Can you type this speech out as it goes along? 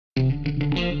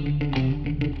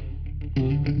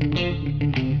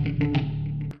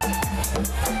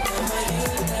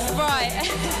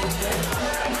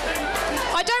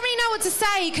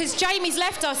say, because Jamie's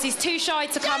left us, he's too shy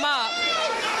to come up.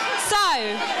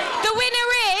 So, the winner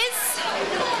is...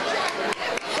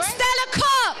 Stella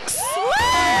Cox! Woo!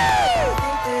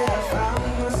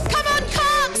 Come on,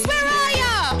 Cox, where are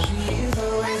you?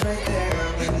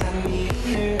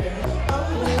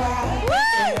 Woo!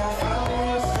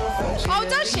 Oh,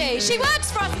 does she? She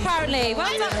works for us, apparently.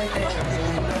 Well done.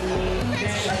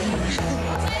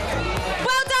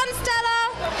 Well done, Stella.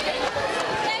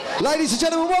 Ladies and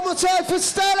gentlemen, one more time for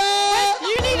Stella!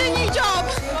 You need a new job.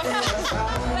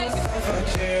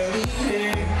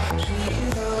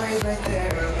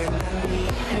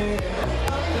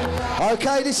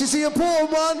 Okay, this is the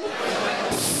important one.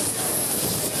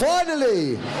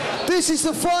 Finally, this is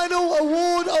the final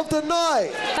award of the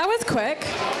night. That was quick.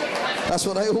 That's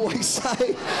what they always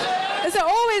say. Is it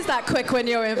always that quick when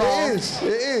you're involved?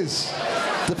 It is.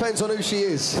 Depends on who she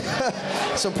is.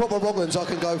 Some proper woggans I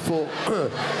can go for.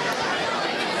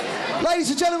 Ladies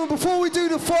and gentlemen, before we do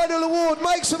the final award,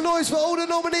 make some noise for all the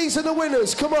nominees and the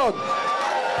winners. Come on.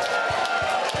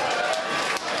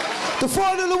 The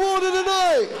final award of the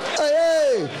night.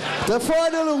 Hey. The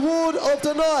final award of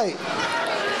the night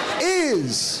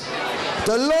is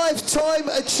the Lifetime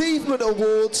Achievement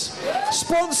Awards,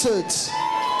 sponsored.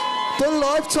 The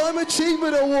Lifetime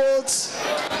Achievement Awards,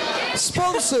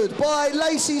 sponsored by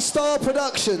Lacey Star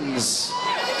Productions.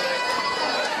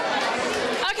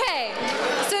 Okay,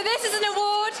 so this is an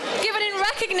award given in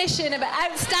recognition of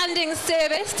outstanding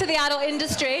service to the adult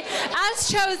industry, as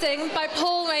chosen by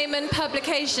Paul Raymond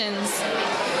Publications.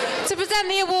 To present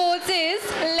the awards is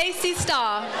Lacey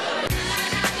Star.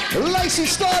 Lacey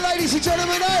Star, ladies and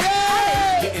gentlemen,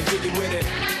 hey! Getting jiggy with it.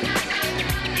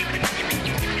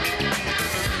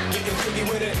 Getting jiggy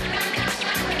with it.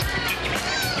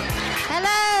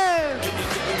 Hello.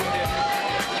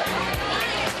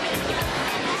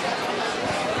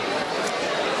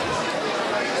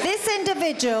 This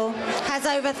individual has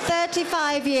over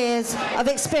 35 years of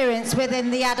experience within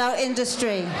the adult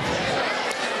industry.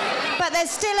 But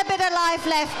there's still a bit of life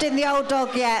left in the old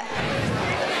dog yet.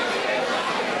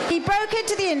 He broke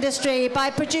into the industry by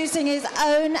producing his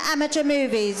own amateur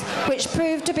movies, which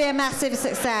proved to be a massive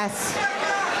success,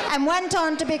 and went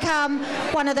on to become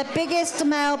one of the biggest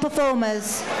male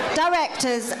performers,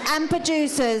 directors and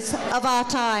producers of our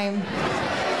time.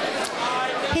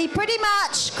 He pretty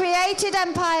much created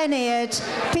and pioneered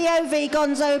POV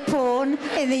gonzo porn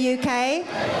in the UK.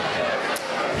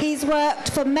 He's worked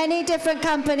for many different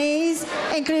companies,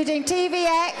 including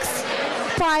TVX,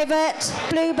 Private,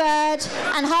 Bluebird,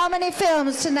 and Harmony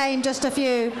Films, to name just a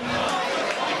few.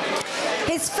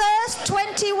 His first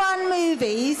 21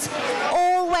 movies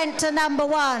all went to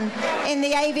 #1 in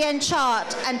the AVN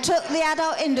chart and took the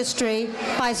adult industry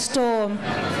by storm.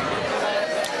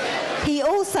 He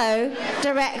also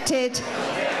directed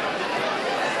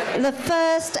the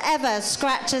first ever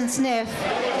scratch and sniff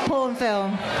porn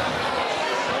film.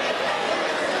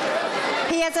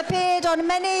 He has appeared on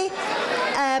many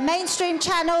mainstream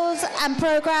channels and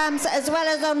programs, as well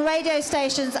as on radio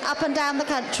stations up and down the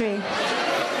country.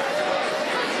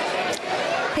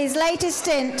 His latest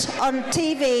stint on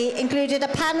TV included a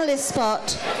panelist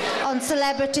spot on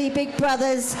Celebrity Big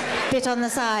Brother's Bit on the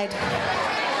Side.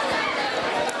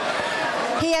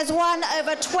 He has won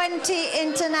over 20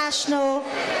 international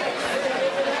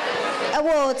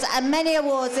awards and many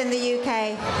awards in the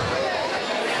UK.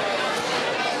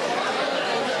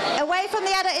 Away from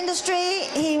the adult industry,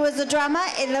 he was a drummer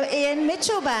in the Ian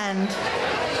Mitchell Band.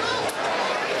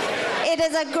 It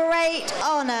is a great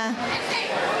honour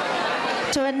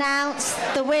to announce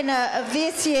the winner of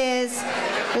this year's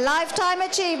Lifetime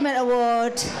Achievement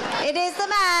Award. It is the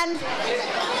man,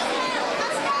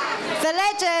 the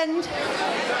legend,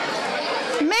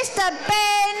 Mr.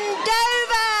 Ben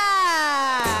Dover!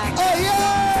 Oh,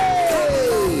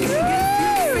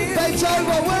 yay! Ben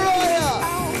Dover, where are you?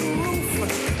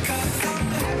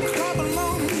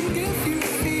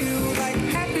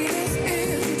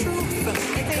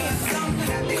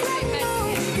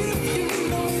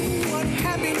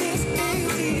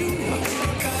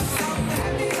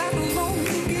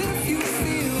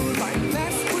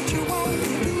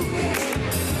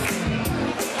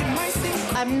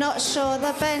 I'm not sure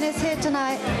that Ben is here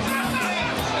tonight.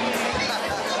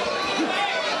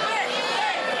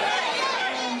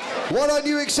 Why don't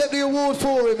you accept the award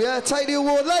for him, yeah? Take the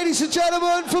award, ladies and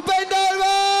gentlemen, for Ben Dover!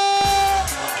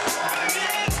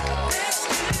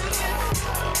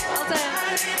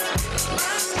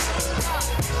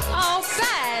 Oh,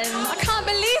 Ben! I can't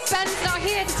believe Ben's not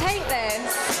here to take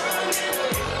this.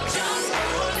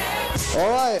 All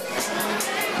right.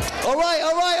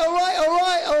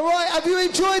 Have you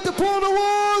enjoyed the Porn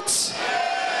Awards?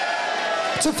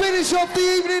 To finish off the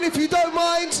evening, if you don't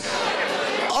mind,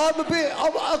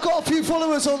 I've got a few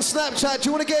followers on Snapchat. Do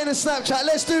you want to get in a Snapchat?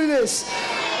 Let's do this.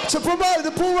 To promote the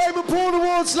Paul Raymond Porn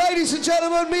Awards, ladies and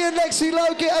gentlemen, me and Lexi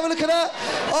Lowe, have a look at that.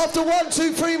 After 1,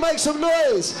 2, 3, make some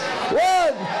noise. 1,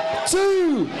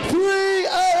 2, 3,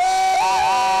 hey!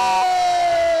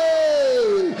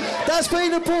 That's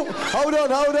been a Paul. Hold on.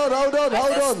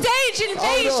 Stage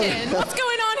invasion. What's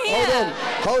going on here?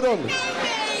 Hold on.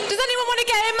 Does anyone want to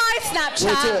get in my Snapchat?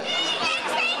 We'll do it.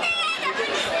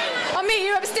 I'll meet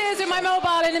you upstairs with my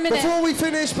mobile in a minute. Before we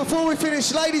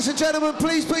finish, ladies and gentlemen,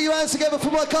 please put your hands together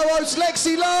for my co-host,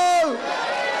 Lexi Lowe.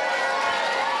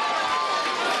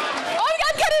 Oh,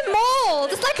 I'm getting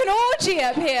mauled. It's like an orgy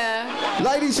up here.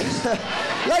 Ladies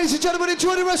and gentlemen,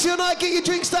 enjoy the rest of your night. Get your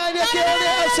drinks down. No, wait.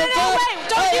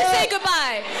 Don't you say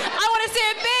goodbye. I want to see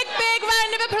a big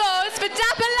round of applause for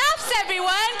Dapper Laughs,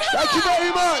 everyone. Come on. Thank you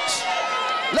very much.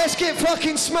 Let's get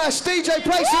fucking smashed. DJ,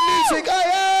 play some music.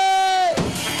 Hey!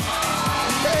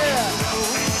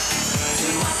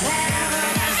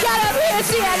 Get up here,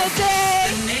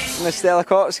 TNT. Miss Stella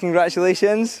Cox,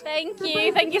 congratulations. Thank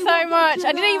you so much.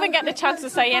 I didn't even get the chance to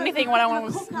say anything when I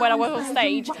was on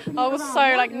stage. I was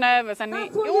so nervous, and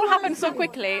it all happened so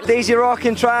quickly. Daisy Rock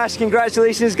and Trash,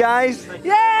 congratulations, guys.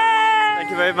 Yeah!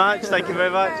 Thank you very much.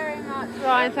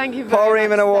 Ryan, thank you very much. Paul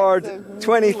Raymond Award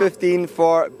 2015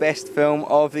 for Best Film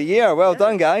of the Year. Well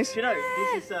done, guys. You know,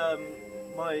 this is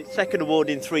my second award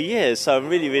in 3 years, so I'm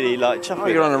really chuffed. Oh,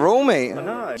 you're on a roll, mate. I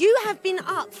know. You have been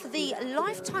up for the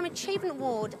Lifetime Achievement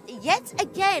Award yet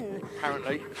again.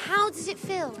 Apparently. How does it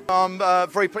feel? I'm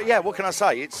very pleased. Yeah, what can I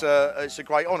say? It's a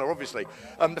great honour, obviously.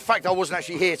 The fact I wasn't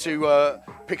actually here to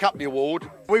pick up the award,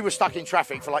 we were stuck in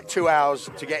traffic for 2 hours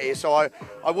to get here, so I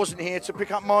wasn't here to pick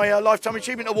up my Lifetime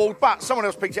Achievement Award, but someone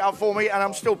else picked it up for me, and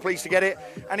I'm still pleased to get it,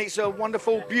 and it's a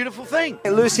wonderful, beautiful thing.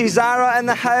 Lucy Zara in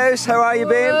the house, how are you,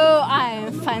 babe? Oh,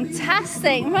 I'm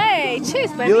fantastic, mate.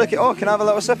 Cheers, baby. You look at, oh, can I have a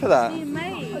little sip of that?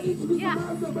 Mate, yeah.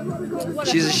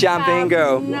 She's a champagne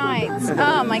girl. Night.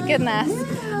 Oh my goodness.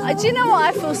 Do you know what?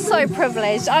 I feel so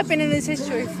privileged. I've been in this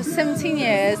history for 17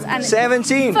 years, and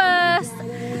 17? First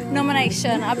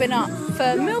nomination I've been up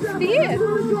for MILF of the Year.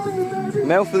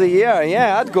 MILF of the Year,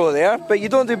 yeah, I'd go there. But you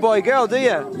don't do boy-girl, do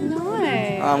you? No.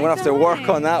 I'm going to have to work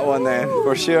on that one then,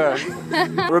 for sure.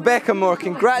 Rebecca Moore,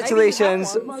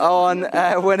 congratulations on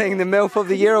winning the MILF of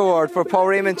the Year award for Paul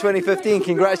Raymond 2015.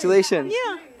 Congratulations.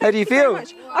 Yeah. How do you feel?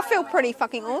 I feel pretty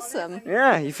fucking awesome.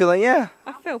 Yeah, you feel like, yeah.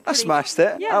 I feel pretty... I smashed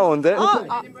it. Yeah. I owned it.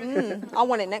 I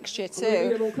want it next year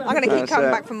too. I'm going to keep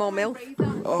coming back for more MILF.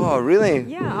 Oh, really?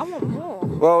 Yeah, I want more.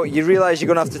 Well, you realise you're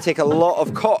going to have to take a lot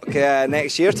of cock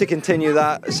next year to continue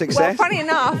that success. Well, funny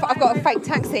enough, I've got a fake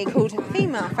taxi called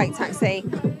Female Fake Taxi.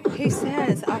 Who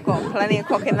says I've got plenty of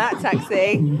cock in that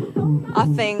taxi? I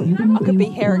think I could be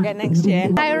here again next year.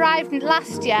 I arrived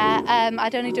last year.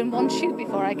 I'd only done one shoot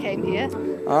before I came here.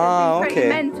 Ah, I've been pretty okay.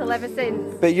 mental ever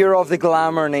since. But you're of the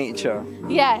glamour nature.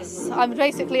 Yes, I'm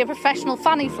basically a professional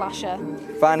fanny flasher.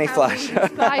 Fanny flasher.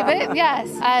 Describe it, yes.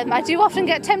 I do often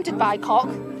get tempted by cock.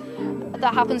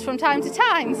 That happens from time to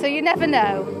time, so you never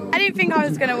know. I didn't think I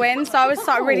was going to win, so I was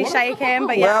really shaking.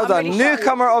 But yeah, well done. really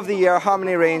Newcomer of the Year,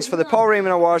 Harmony Reigns for the Paul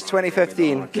Raymond Awards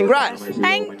 2015. Congrats.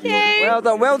 Thank you. Well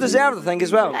done. Well deserved, I think,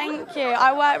 as well. Thank you.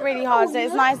 I worked really hard, so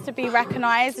it's nice to be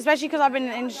recognised, especially because I've been in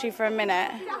the industry for a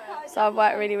minute. So I've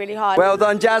worked really hard. Well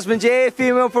done, Jasmine J,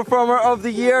 Female Performer of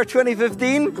the Year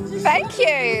 2015. Thank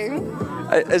you.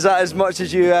 Is that as much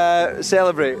as you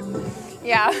celebrate?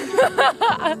 Yeah.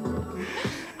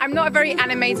 I'm not a very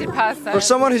animated person. For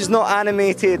someone who's not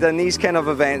animated in these kind of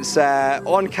events,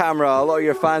 on camera, a lot of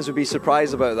your fans would be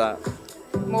surprised about that.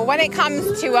 Well, when it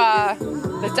comes to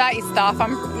the dirty stuff,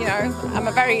 I'm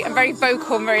very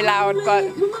vocal and very loud, but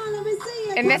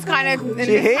in this kind of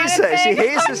She hates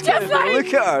this kind of thing.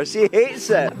 Look at her, she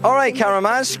hates it. All right,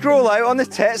 cameraman, scroll out on the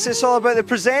tits. It's all about the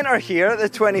presenter here at the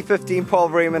 2015 Paul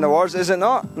Raymond Awards, is it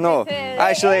not? No,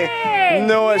 actually,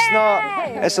 no, it's not.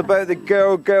 It's about the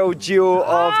girl duo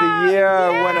of the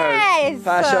year winners.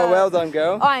 Pasha, well done,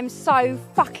 girl. I'm so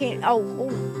fucking...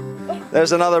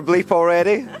 There's another bleep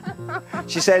already.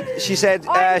 She said,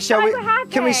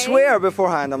 can we swear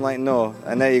beforehand? I'm like, no.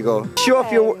 And there you go. Show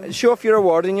off your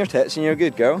award in your tits and you're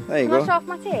good, girl. There you go. Show off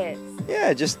my tits?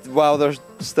 Yeah, just while they're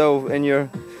still in your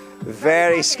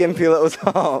very skimpy little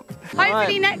top.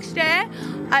 Hopefully next year,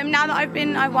 now that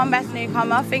I've won Best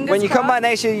Newcomer, fingers When you come crossed. back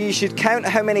next year, you should count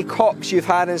how many cocks you've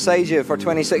had inside you for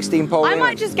 2016 Paul I Raymond.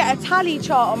 might just get a tally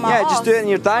chart on my arse. Yeah, just do it in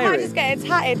your diary. I might just get it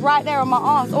tatted right there on my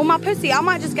arse. Or my pussy, I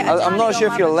might just get a tally I'm not sure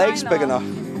on if your my leg's vagina. big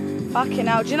enough. Fucking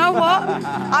hell. Do you know what?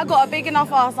 I got a big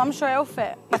enough ass. I'm sure it'll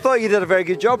fit. I thought you did a very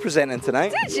good job presenting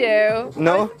tonight. Did you?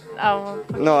 No? Oh.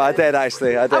 No, I did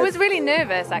actually. I did. I was really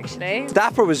nervous actually.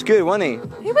 Dapper was good, wasn't he?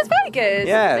 He was very good.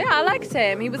 Yeah. Yeah, I liked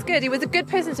him. He was good. He was a good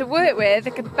person to work with. I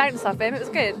could bounce off him. It was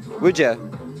good. Would you?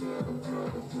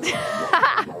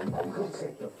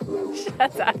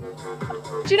 Shut up.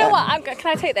 Do you know what?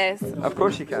 Can I take this? Of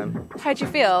course you can. How do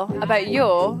you feel about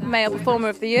your Male Performer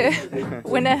of the Year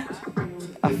winner?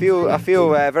 I feel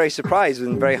very surprised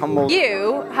and very humbled.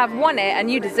 You have won it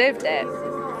and you deserved it.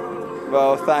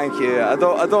 Well, thank you. I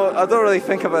don't really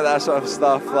think about that sort of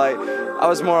stuff. Like, I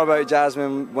was more about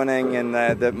Jasmine winning and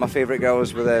my favourite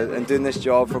girls and doing this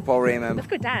job for Paul Raymond. Let's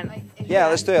go dance. Yeah,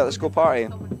 let's do it. Let's go party.